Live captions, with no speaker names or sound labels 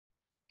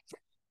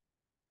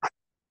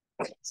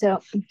So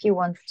if you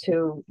want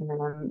to,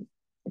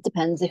 it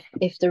depends.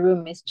 If the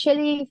room is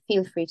chilly,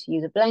 feel free to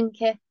use a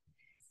blanket.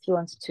 If you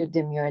want to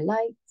dim your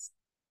lights,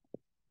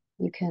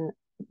 you can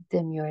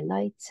dim your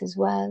lights as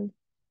well.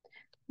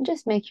 And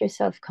just make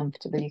yourself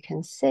comfortable. You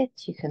can sit,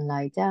 you can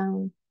lie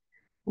down,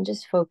 and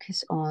just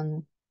focus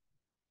on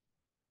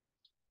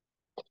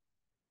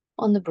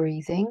the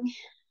breathing.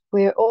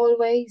 We're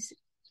always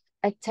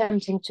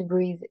attempting to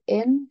breathe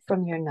in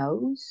from your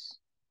nose,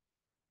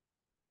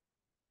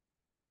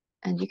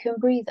 and you can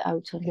breathe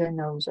out of your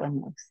nose or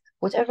mouth,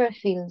 whatever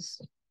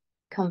feels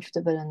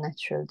comfortable and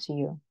natural to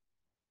you.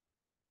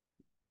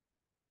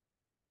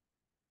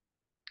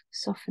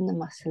 Soften the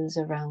muscles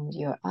around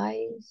your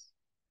eyes.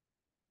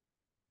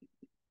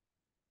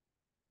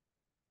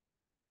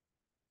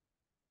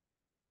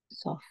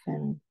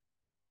 Soften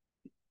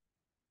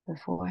the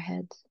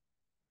forehead.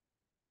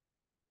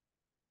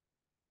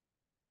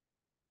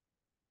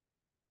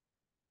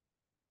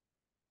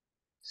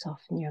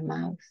 Soften your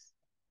mouth.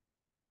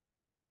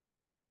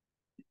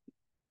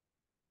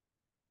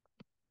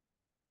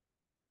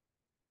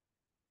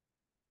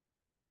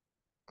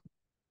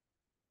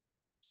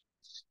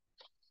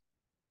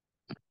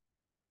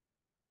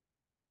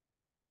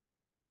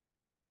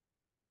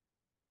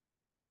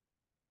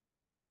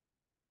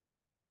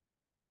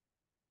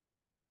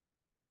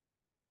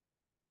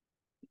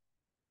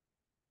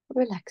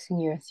 Relaxing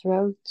your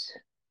throat.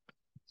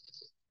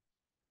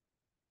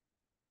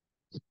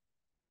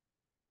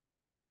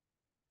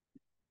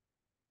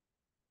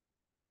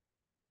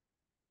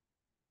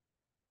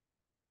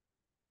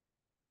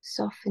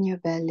 Soften your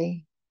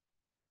belly.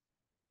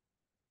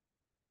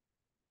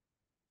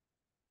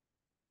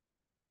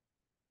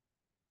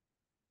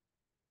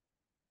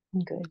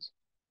 Good.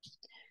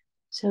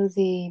 So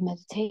the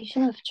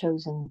meditation I've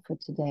chosen for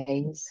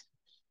today is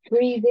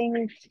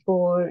breathing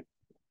for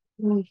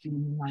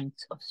medium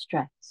amounts of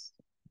stress.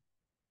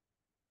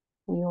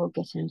 We all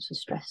get into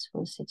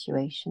stressful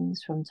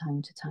situations from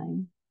time to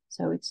time.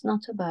 So it's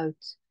not about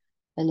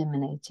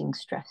eliminating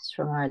stress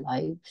from our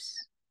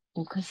lives,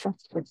 because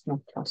that's what's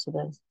not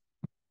possible.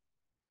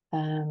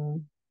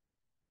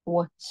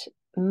 What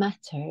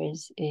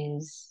matters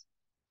is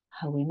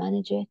how we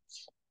manage it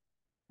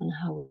and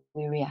how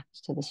we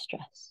react to the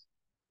stress.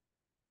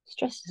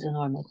 Stress is a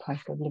normal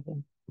part of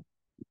living.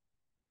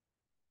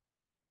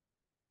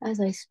 As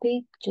I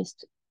speak,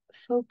 just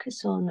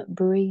focus on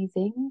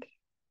breathing,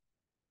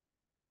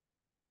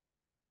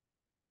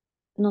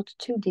 not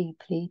too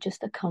deeply,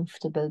 just a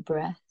comfortable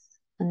breath,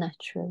 a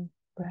natural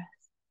breath.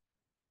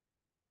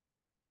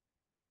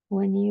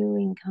 When you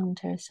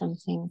encounter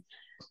something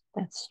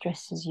that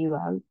stresses you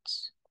out,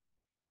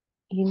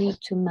 you need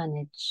to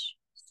manage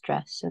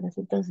stress so that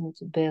it doesn't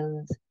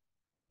build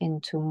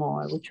into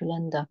more, which will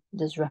end up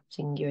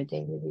disrupting your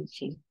daily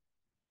routine.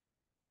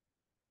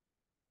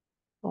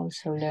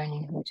 Also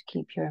learning how to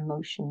keep your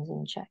emotions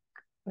in check.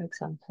 For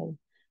example,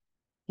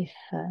 if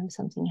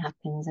something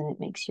happens and it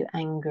makes you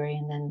angry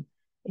and then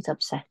it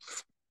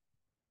upsets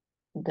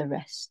the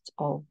rest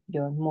of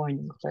your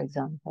morning, for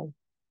example.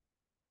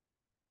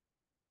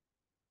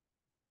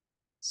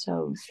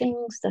 So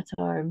things that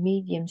are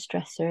medium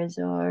stressors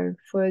are,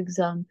 for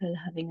example,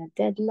 having a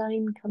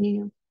deadline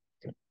coming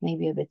up,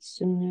 maybe a bit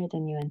sooner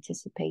than you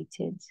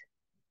anticipated,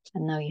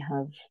 and now you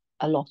have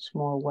a lot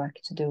more work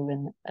to do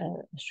in a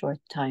short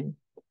time.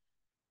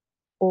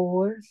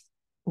 Or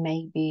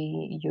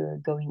maybe you're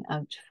going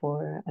out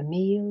for a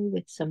meal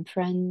with some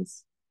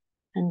friends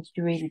and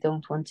you really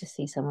don't want to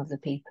see some of the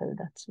people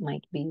that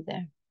might be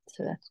there.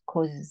 So that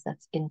causes that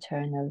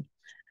internal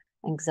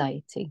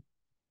anxiety.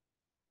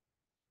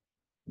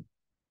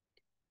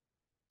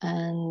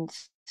 And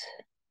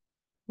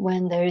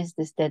when there is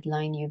this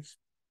deadline you've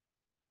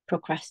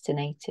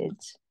procrastinated,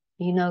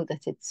 you know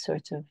that it's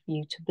sort of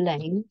you to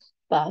blame,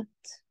 but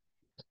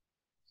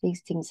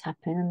these things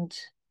happen, and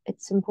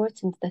it's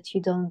important that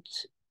you don't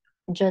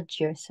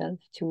judge yourself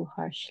too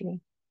harshly,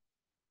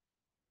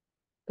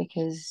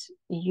 because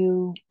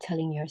you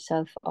telling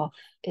yourself off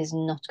is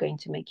not going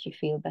to make you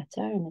feel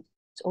better, and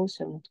it's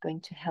also not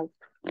going to help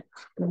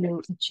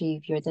you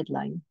achieve your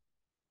deadline.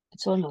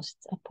 It's almost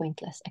a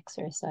pointless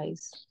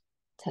exercise,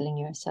 telling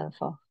yourself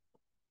off.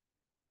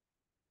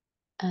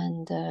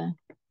 And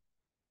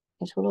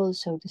it will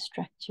also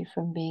distract you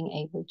from being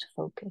able to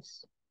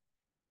focus.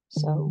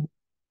 So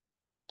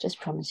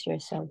just promise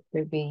yourself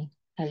to be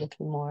a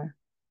little more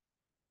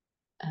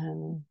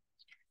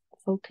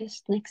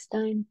focused next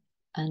time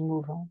and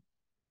move on.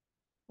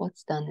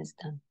 What's done is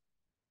done.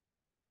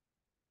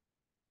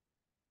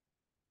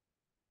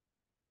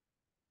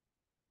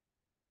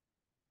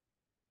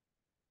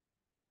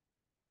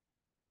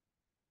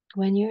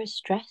 When you're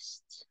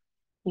stressed,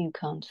 you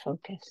can't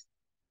focus.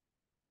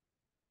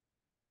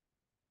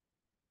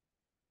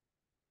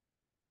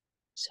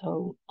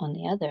 So, on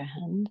the other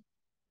hand,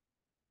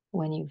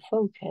 when you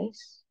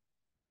focus,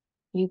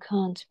 you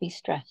can't be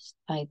stressed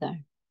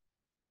either.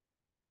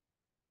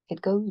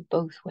 It goes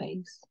both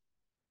ways.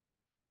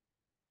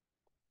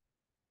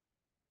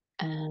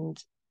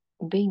 And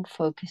being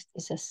focused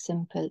is as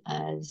simple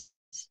as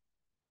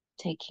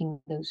taking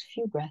those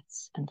few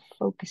breaths and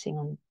focusing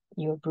on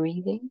your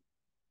breathing,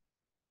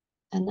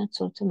 and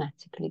that's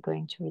automatically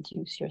going to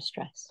reduce your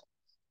stress.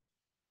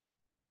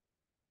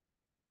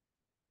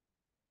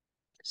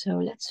 So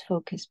let's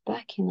focus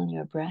back in on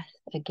your breath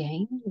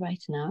again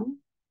right now.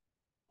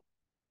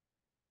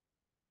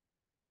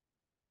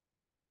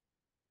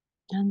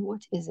 And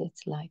what is it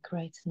like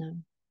right now?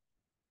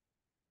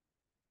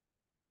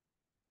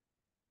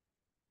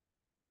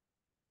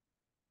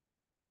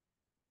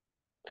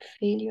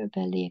 Feel your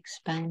belly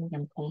expand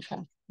and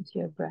contract with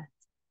your breath.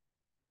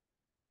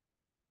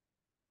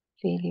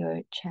 Feel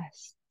your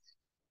chest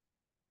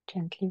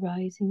gently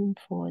rising and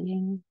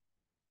falling.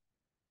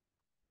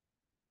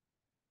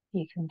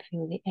 You can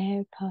feel the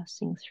air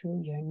passing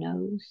through your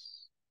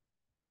nose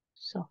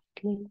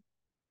softly.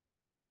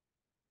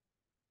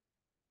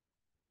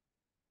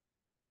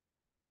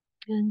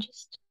 And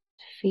just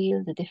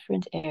feel the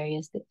different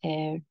areas the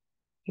air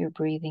you're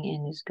breathing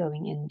in is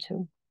going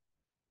into.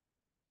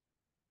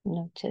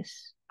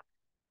 Notice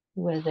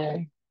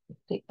whether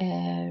the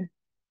air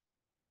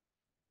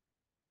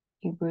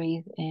you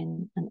breathe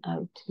in and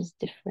out is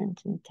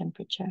different in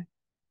temperature.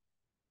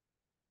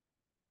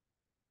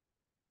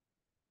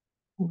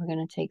 And we're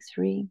going to take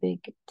 3 big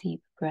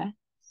deep breaths,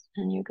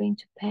 and you're going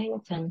to pay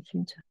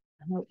attention to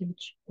how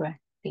each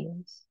breath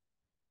feels.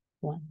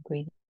 1,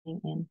 breathing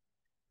in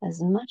as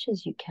much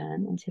as you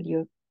can until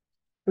you're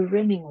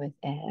brimming with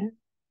air.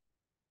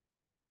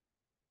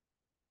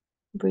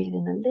 Breathe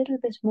in a little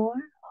bit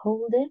more,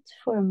 hold it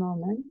for a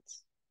moment,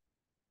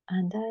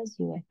 and as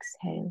you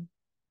exhale,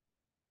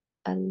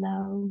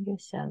 allow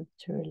yourself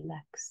to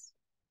relax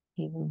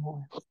even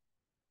more.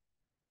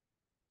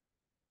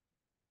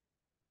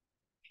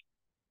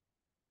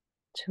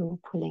 To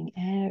pulling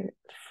air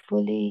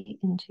fully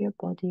into your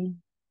body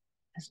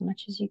as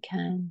much as you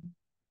can,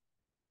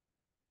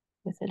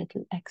 with a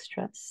little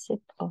extra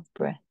sip of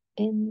breath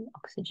in,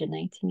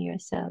 oxygenating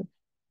yourself.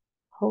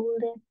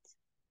 Hold it,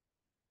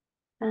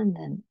 and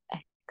then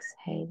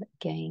exhale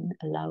again,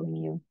 allowing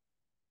you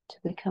to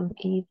become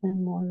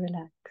even more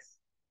relaxed.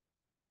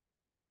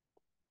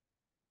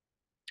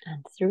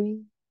 And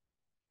 3,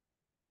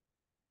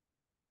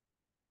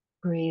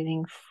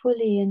 breathing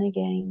fully in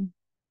again,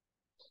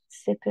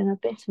 sip in a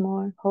bit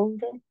more,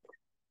 hold it,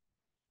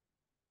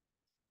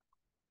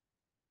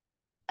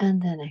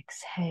 and then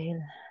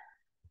exhale.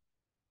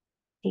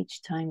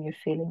 Each time you're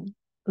feeling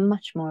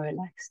much more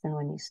relaxed than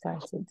when you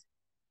started.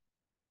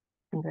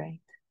 Great.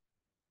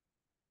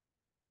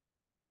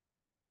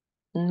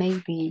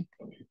 Maybe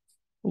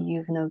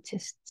you've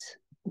noticed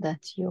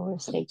that your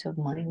state of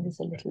mind is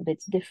a little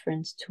bit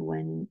different to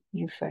when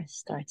you first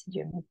started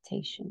your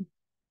meditation.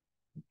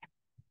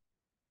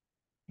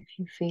 If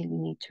you feel you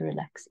need to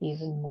relax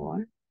even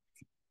more,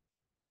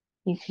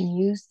 you can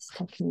use this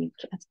technique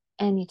at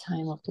any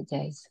time of the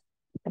day,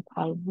 but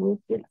I would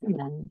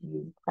recommend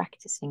you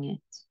practicing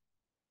it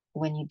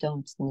when you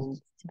don't need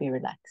to be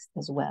relaxed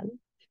as well,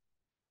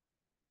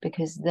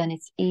 because then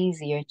it's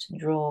easier to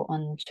draw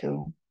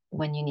onto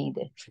when you need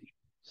it.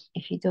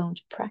 If you don't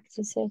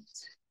practice it,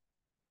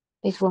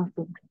 it won't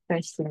be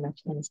first thing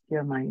that comes to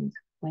your mind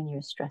when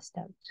you're stressed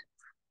out.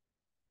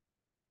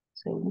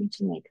 So you want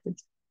to make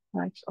this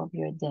part of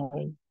your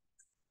day.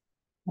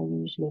 I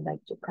usually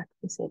like to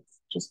practice it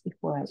just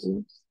before I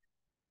eat,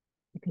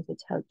 because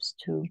it helps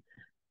to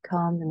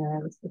calm the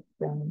nervous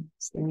system,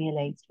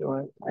 stimulate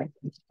your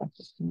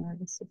parasympathetic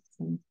nervous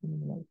system,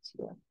 stimulate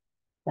your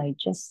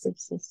digestive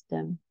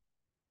system.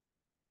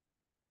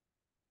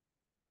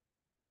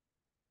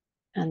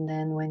 And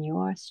then when you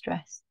are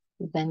stressed,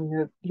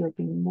 then you'll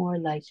be more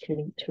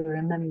likely to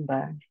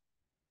remember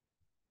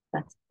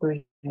that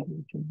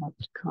breathing can help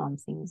to calm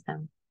things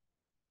down.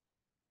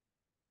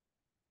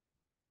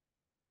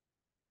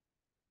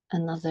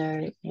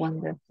 Another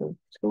wonderful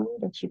tool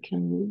that you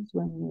can use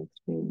when you're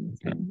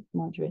experiencing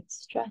moderate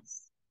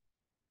stress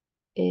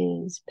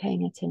is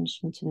paying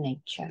attention to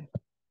nature.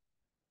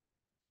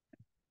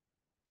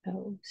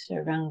 So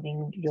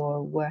surrounding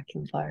your work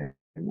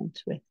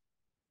environment with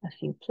a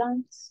few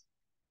plants.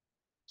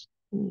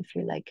 And if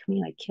you're like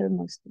me, I kill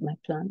most of my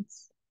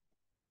plants.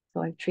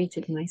 So I've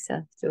treated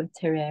myself to a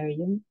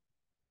terrarium.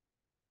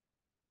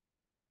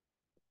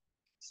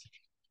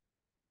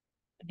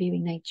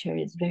 Viewing nature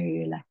is very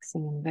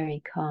relaxing and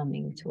very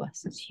calming to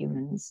us as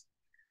humans.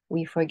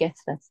 We forget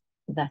that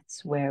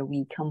that's where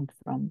we come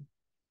from.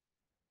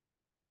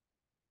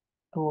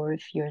 Or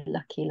if you're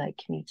lucky like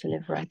me to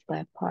live right by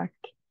a park,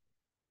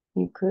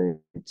 you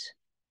could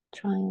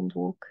try and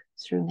walk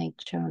through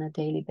nature on a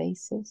daily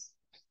basis.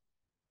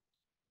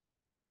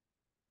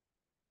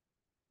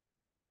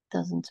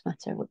 Doesn't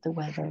matter what the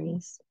weather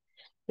is,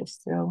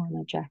 just throw on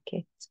a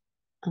jacket,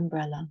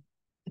 umbrella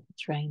if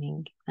it's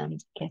raining,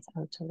 and get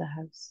out of the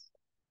house.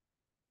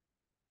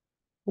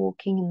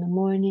 Walking in the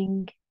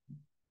morning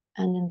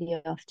and in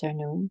the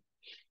afternoon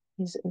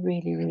is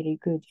really, really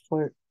good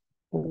for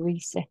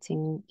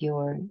resetting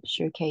your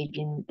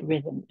circadian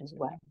rhythm as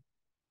well,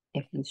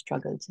 if you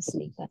struggle to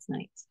sleep at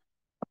night.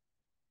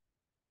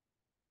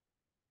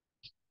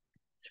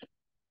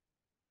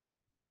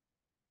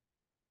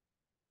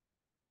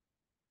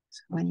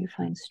 When you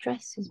find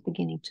stress is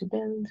beginning to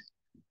build,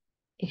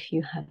 if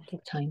you have the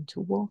time to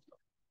walk,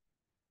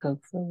 go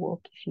for a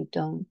walk. If you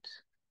don't,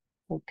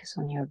 focus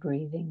on your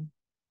breathing.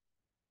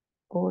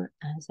 Or,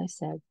 as I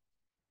said,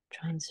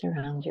 try and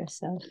surround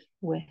yourself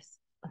with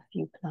a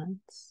few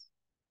plants.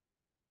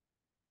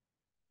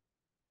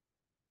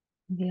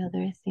 The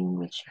other thing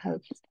which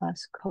helps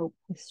us cope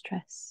with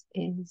stress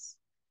is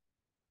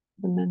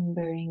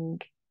remembering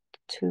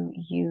to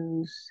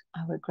use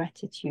our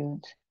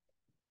gratitude.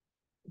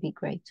 Be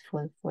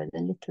grateful for the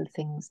little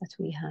things that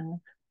we have.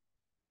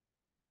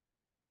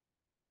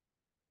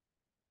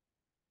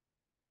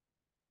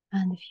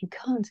 And if you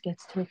can't get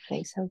to a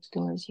place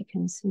outdoors, you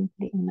can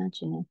simply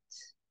imagine it.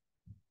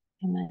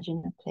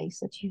 Imagine a place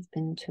that you've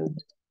been to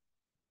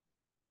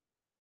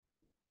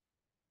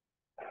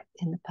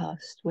in the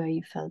past where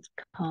you felt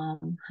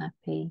calm,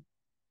 happy.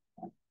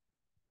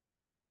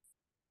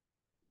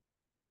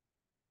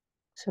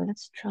 So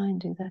let's try and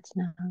do that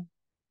now.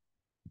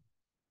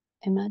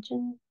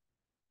 Imagine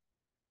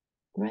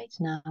right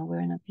now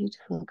we're in a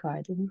beautiful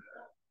garden.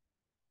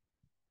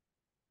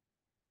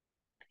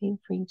 Feel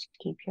free to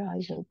keep your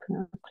eyes open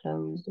or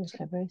closed,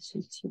 whatever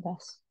suits you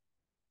best.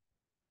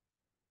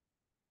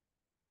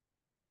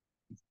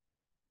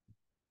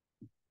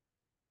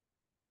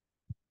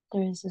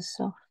 There is a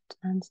soft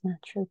and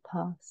natural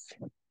path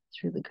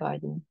through the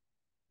garden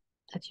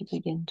that you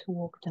begin to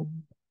walk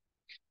down.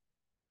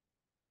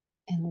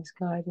 In this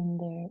garden,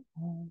 there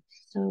are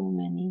so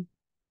many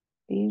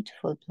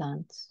beautiful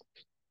plants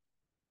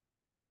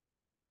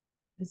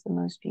with the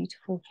most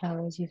beautiful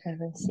flowers you've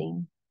ever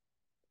seen.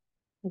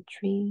 The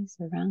trees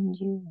around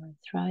you are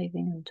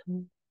thriving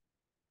and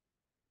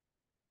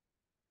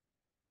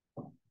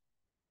tall.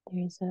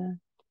 There's a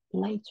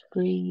light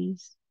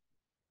breeze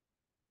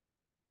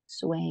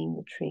swaying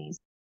the trees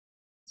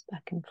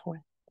back and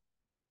forth,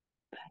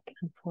 back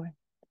and forth.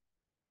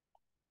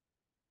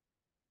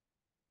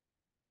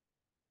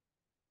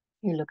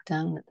 You look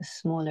down at the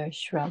smaller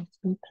shrubs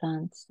and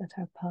plants that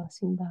are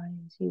passing by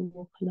as you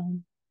walk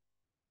along.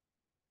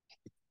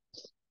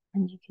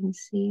 And you can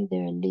see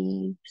their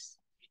leaves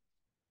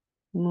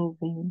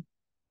moving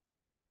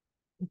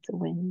with the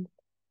wind.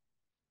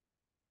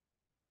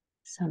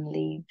 Some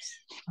leaves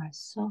are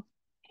soft.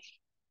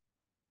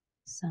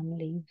 Some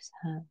leaves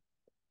have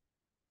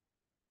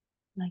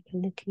like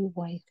little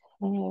white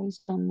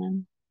hairs on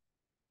them.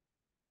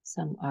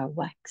 Some are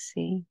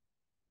waxy,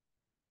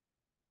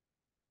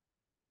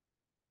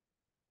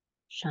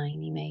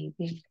 shiny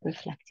maybe,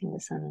 reflecting the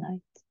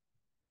sunlight.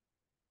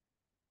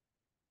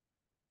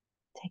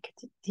 Take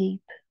a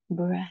deep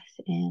breath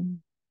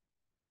in,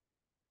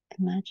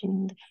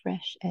 imagining the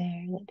fresh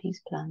air that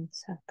these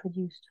plants have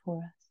produced for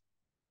us.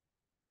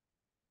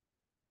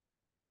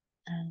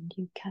 And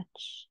you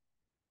catch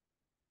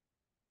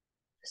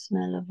the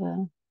smell of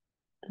a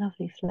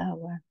lovely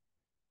flower,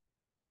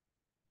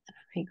 the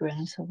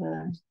fragrance of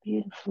a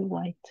beautiful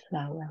white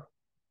flower.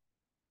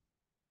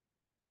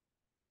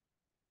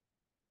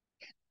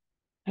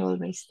 I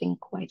always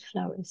think white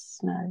flowers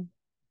smell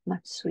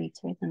much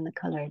sweeter than the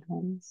colored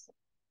ones.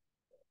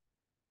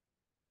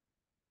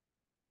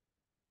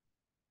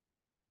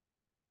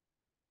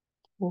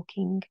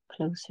 Walking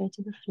closer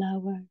to the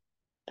flower,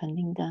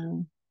 bending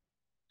down,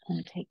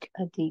 and take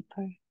a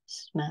deeper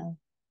smell.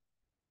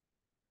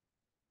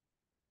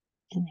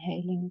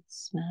 Inhaling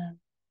its smell.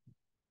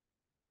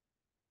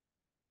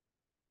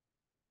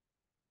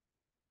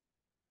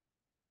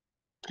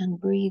 And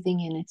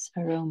breathing in its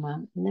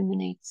aroma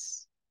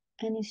eliminates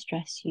any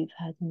stress you've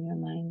had in your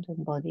mind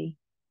and body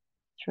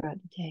throughout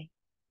the day.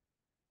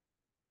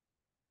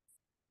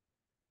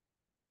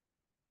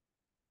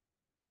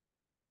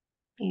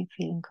 You're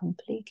feeling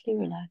completely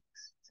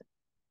relaxed,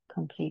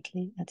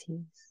 completely at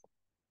ease.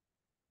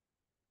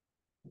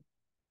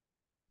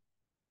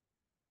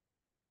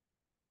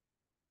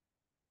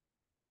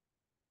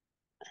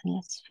 And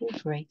let's feel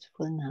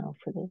grateful now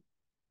for the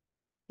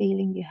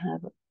feeling you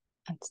have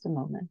at the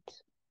moment,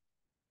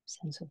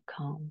 sense of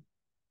calm,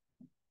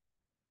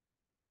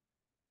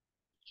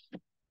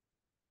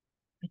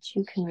 which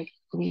you can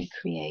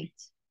recreate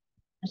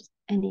at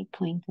any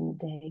point in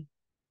the day.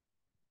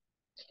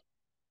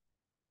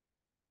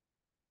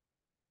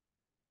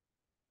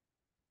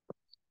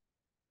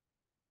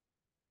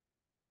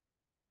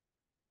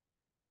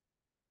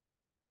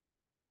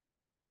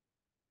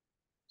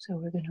 So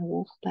we're going to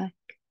walk back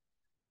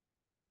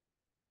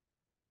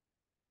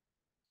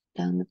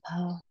down the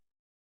path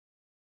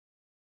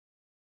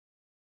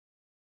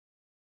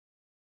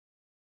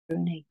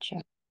through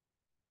nature.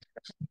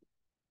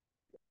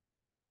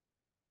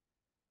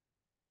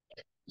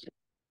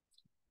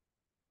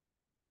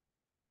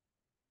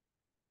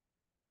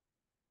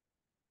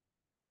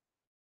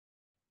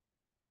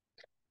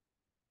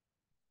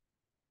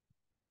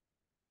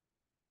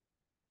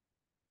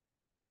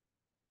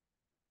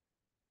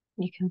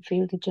 You can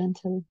feel the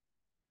gentle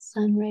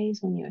sun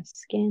rays on your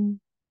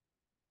skin.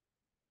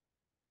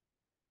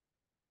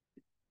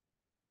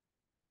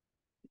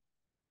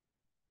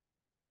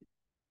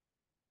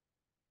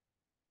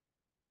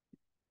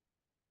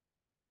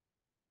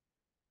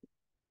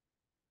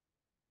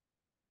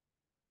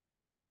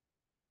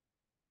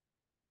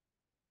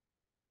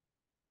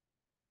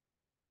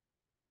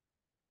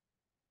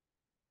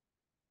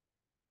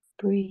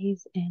 breathe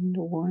in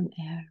the warm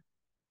air.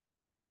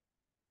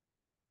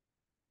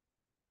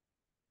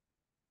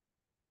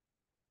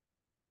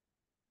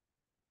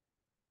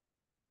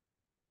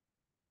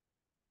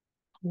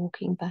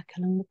 Walking back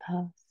along the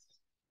path.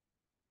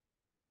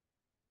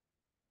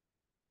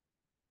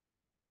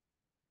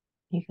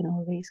 You can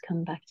always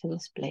come back to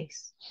this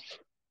place.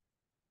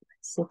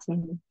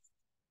 Sitting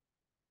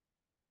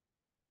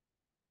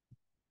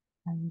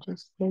and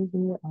just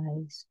closing your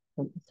eyes,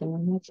 focusing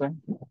on your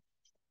breath,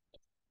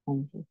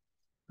 and just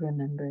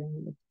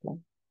remembering this place.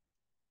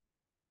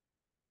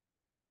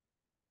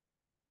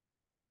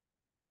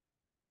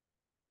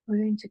 We're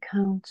going to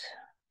count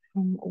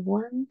from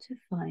 1 to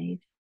 5,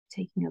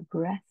 taking a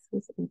breath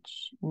with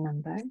each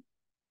number.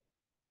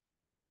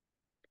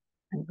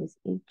 And with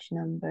each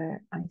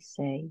number I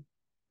say,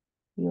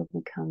 you'll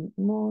become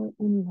more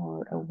and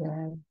more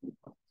aware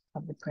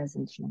of the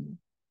present moment.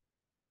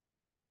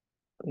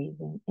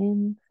 Breathing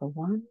in for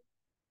 1.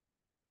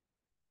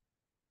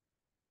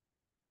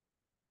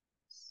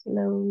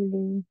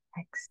 Slowly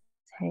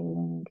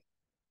exhaling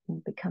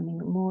and becoming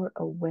more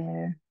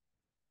aware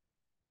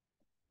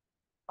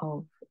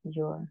of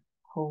your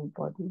whole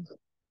body.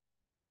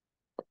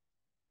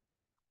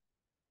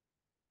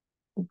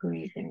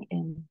 Breathing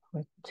in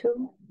for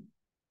 2.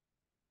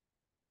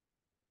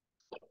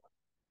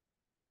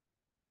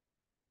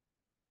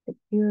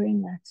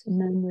 Securing that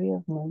memory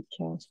of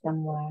nature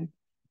somewhere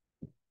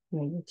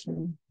where you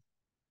can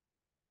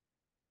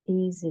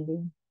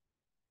easily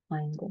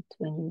find it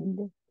when you need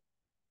it.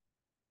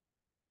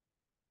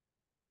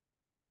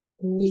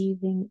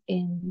 Breathing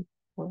in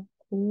for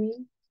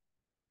 3.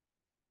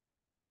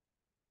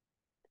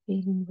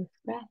 Feeling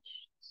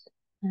refreshed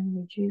and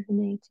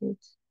rejuvenated.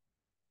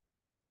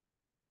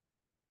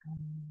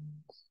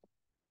 And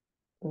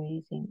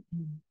breathing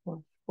in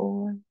for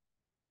 4.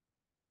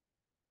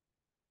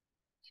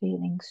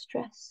 Feeling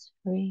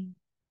stress-free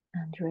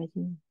and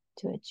ready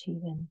to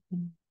achieve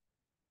anything.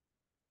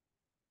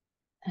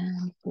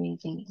 And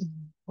breathing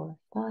in for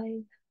 5.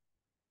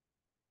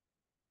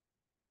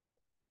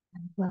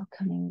 And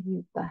welcoming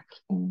you back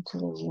into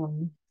the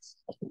room.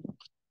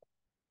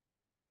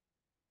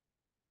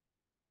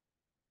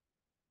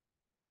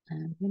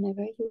 And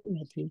whenever you're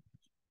ready,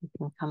 you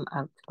can come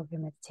out of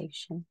your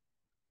meditation.